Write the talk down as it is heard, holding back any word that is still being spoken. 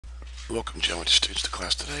Welcome, geometry students, to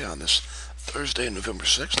class today on this Thursday, November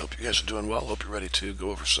 6th. Hope you guys are doing well. Hope you're ready to go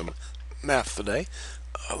over some math today.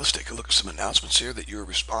 Let's take a look at some announcements here that you're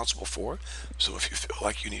responsible for. So if you feel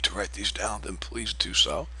like you need to write these down, then please do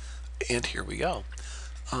so. And here we go.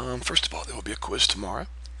 First of all, there will be a quiz tomorrow.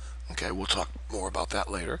 Okay, we'll talk more about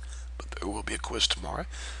that later, but there will be a quiz tomorrow.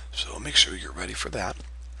 So make sure you're ready for that.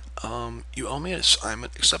 You owe me an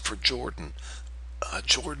assignment, except for Jordan.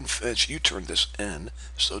 Jordan Finch, you turned this in,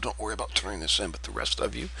 so don't worry about turning this in, but the rest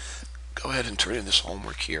of you, go ahead and turn in this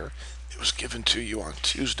homework here. It was given to you on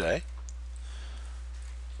Tuesday.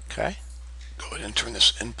 Okay? Go ahead and turn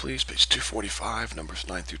this in, please. Page 245, numbers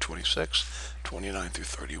 9 through 26, 29 through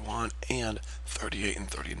 31, and 38 and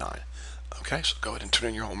 39. Okay, so go ahead and turn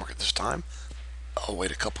in your homework at this time. I'll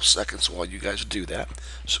wait a couple seconds while you guys do that.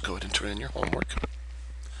 So go ahead and turn in your homework.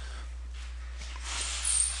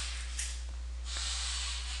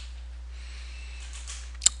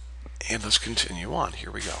 And let's continue on.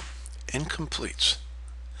 Here we go. Incompletes.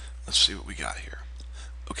 Let's see what we got here.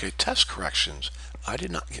 Okay, test corrections. I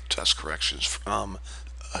did not get test corrections from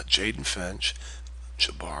Jaden Finch,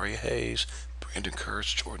 Jabari Hayes, Brandon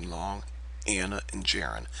Kurtz, Jordan Long, Anna, and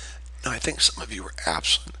Jaron. Now, I think some of you were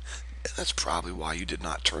absent, and that's probably why you did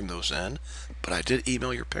not turn those in. But I did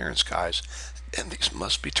email your parents, guys, and these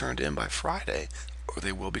must be turned in by Friday, or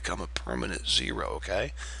they will become a permanent 0,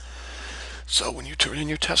 okay? So when you turn in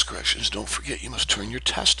your test corrections, don't forget you must turn your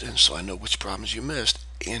test in so I know which problems you missed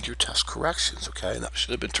and your test corrections, okay? And that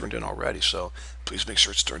should have been turned in already, so please make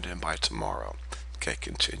sure it's turned in by tomorrow. Okay,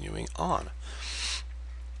 continuing on.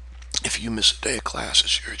 If you miss a day of class,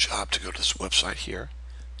 it's your job to go to this website here,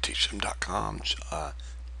 teachthem.com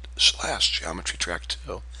 /geometry track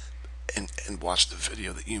 2 and watch the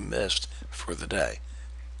video that you missed for the day.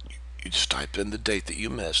 You just type in the date that you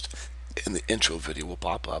missed and the intro video will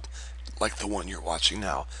pop up, like the one you're watching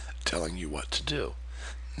now, telling you what to do.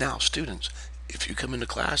 Now, students, if you come into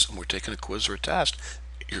class and we're taking a quiz or a test,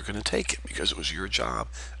 you're going to take it because it was your job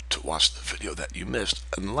to watch the video that you missed,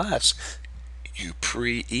 unless you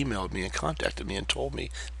pre-emailed me and contacted me and told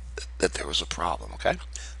me that there was a problem, okay?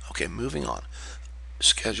 Okay, moving on.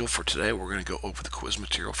 Schedule for today, we're going to go over the quiz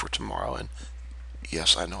material for tomorrow, and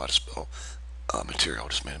yes, I know how to spell material. I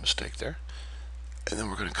just made a mistake there. And then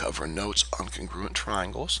we're going to cover notes on congruent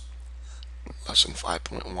triangles, lesson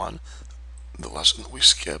 5.1, the lesson that we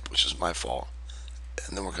skipped, which is my fault.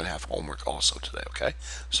 And then we're going to have homework also today, okay?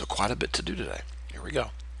 So quite a bit to do today. Here we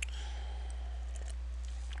go.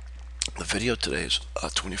 The video today is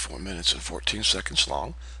 24 minutes and 14 seconds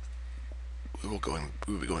long. We will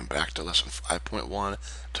be going back to lesson 5.1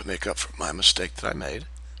 to make up for my mistake that I made.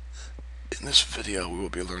 In this video, we will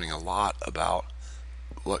be learning a lot about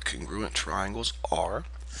what congruent triangles are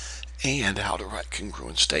and how to write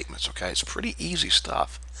congruent statements, okay? It's pretty easy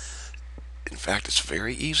stuff. In fact, it's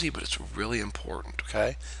very easy, but it's really important,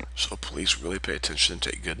 okay? So please really pay attention and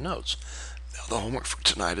take good notes. Now, the homework for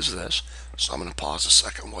tonight is this, so I'm going to pause a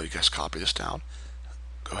second while you guys copy this down.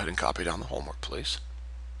 Go ahead and copy down the homework, please.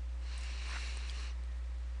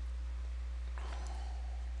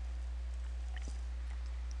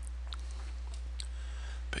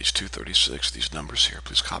 Page 236, these numbers here,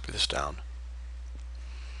 please copy this down.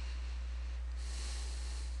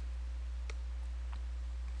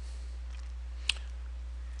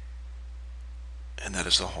 And that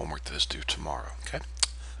is the homework that is due tomorrow, okay?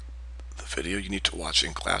 The video you need to watch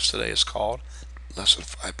in class today is called Lesson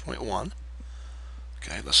 5.1.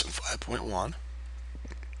 Okay, Lesson 5.1.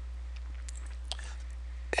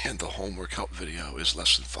 And the homework help video is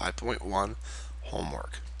Lesson 5.1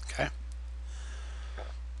 homework, okay?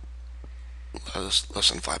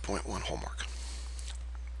 Lesson 5.1 homework.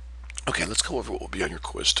 Okay, let's go over what will be on your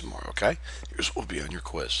quiz tomorrow, okay? Here's what will be on your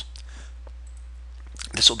quiz.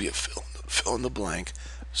 This will be a fill in the blank,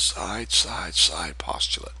 side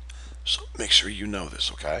postulate. So make sure you know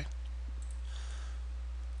this, okay?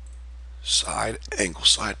 Side, angle,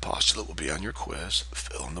 side postulate will be on your quiz,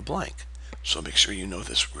 fill in the blank. So make sure you know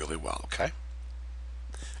this really well, okay?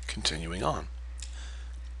 Continuing on.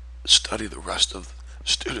 Study the rest of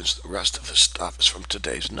students. The rest of the stuff is from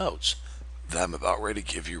today's notes that I'm about ready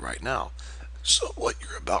to give you right now. So what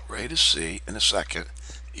you're about ready to see in a second,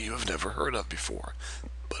 you have never heard of before,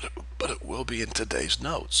 but it will be in today's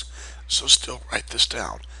notes. So still write this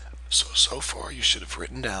down. So far you should have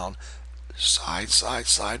written down side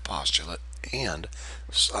postulate and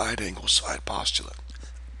side angle side postulate.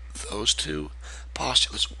 Those two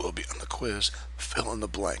postulates will be on the quiz. Fill in the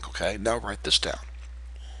blank, okay? Now write this down.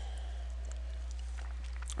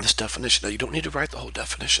 This definition, now you don't need to write the whole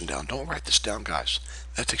definition down. Don't write this down, guys.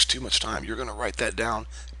 That takes too much time. You're going to write that down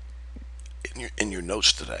in your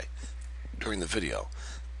notes today. during the video,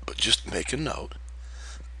 but just make a note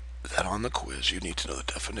that on the quiz you need to know the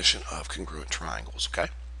definition of congruent triangles,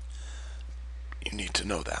 okay? You need to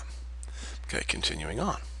know that. Okay, continuing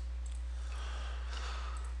on.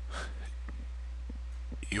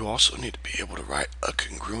 You also need to be able to write a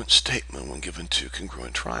congruent statement when given two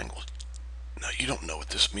congruent triangles. Now, you don't know what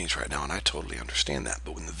this means right now, and I totally understand that,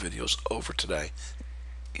 but when the video's over today,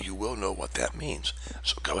 you will know what that means.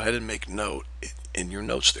 So go ahead and make note in your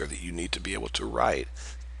notes there that you need to be able to write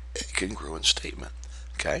a congruent statement,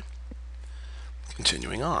 okay?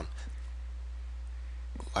 Continuing on.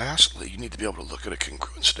 Lastly, you need to be able to look at a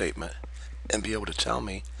congruent statement and be able to tell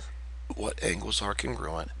me what angles are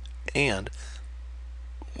congruent and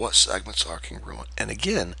what segments are congruent. And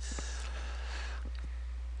again,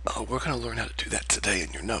 we're going to learn how to do that today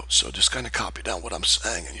in your notes. So just kind of copy down what I'm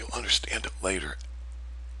saying and you'll understand it later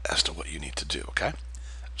as to what you need to do, okay?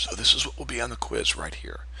 So this is what will be on the quiz right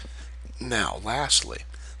here. Now, lastly,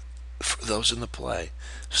 for those in the play,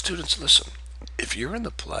 students, listen. If you're in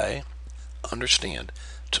the play, understand,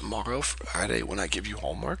 tomorrow, Friday, when I give you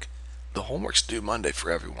homework, the homework's due Monday for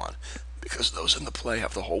everyone because those in the play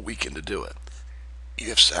have the whole weekend to do it. You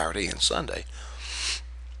have Saturday and Sunday.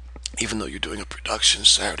 Even though you're doing a production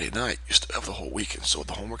Saturday night, you still have the whole weekend. So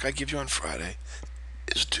the homework I give you on Friday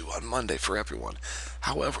is due on Monday for everyone.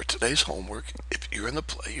 However, today's homework, if you're in the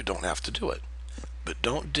play, you don't have to do it. But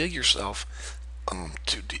don't dig yourself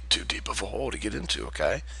too deep of a hole to get into,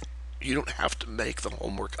 okay? You don't have to make the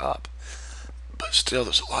homework up. But still,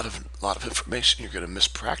 there's a lot of information you're going to miss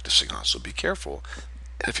practicing on, so be careful.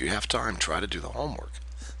 And if you have time, try to do the homework.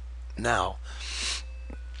 Now,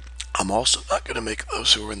 I'm also not going to make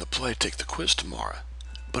those who are in the play take the quiz tomorrow.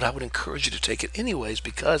 But I would encourage you to take it anyways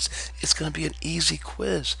because it's going to be an easy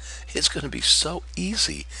quiz. It's going to be so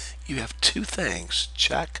easy. You have two things,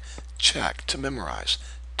 check, to memorize.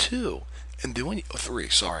 Two, and then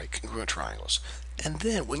congruent triangles. And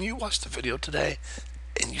then when you watch the video today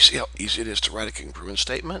and you see how easy it is to write a congruent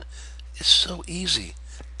statement, it's so easy.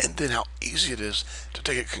 And then how easy it is to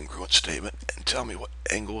take a congruent statement and tell me what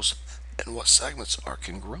angles and what segments are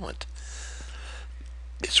congruent.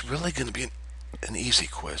 It's really going to be an easy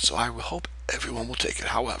quiz, so I hope everyone will take it.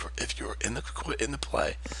 However, if you're in the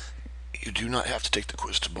play, you do not have to take the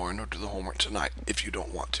quiz tomorrow nor do the homework tonight if you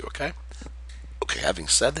don't want to, okay? Okay, having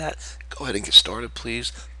said that, go ahead and get started,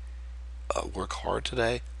 please. Work hard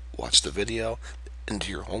today, watch the video, and do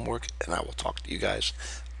your homework, and I will talk to you guys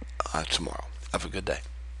tomorrow. Have a good day.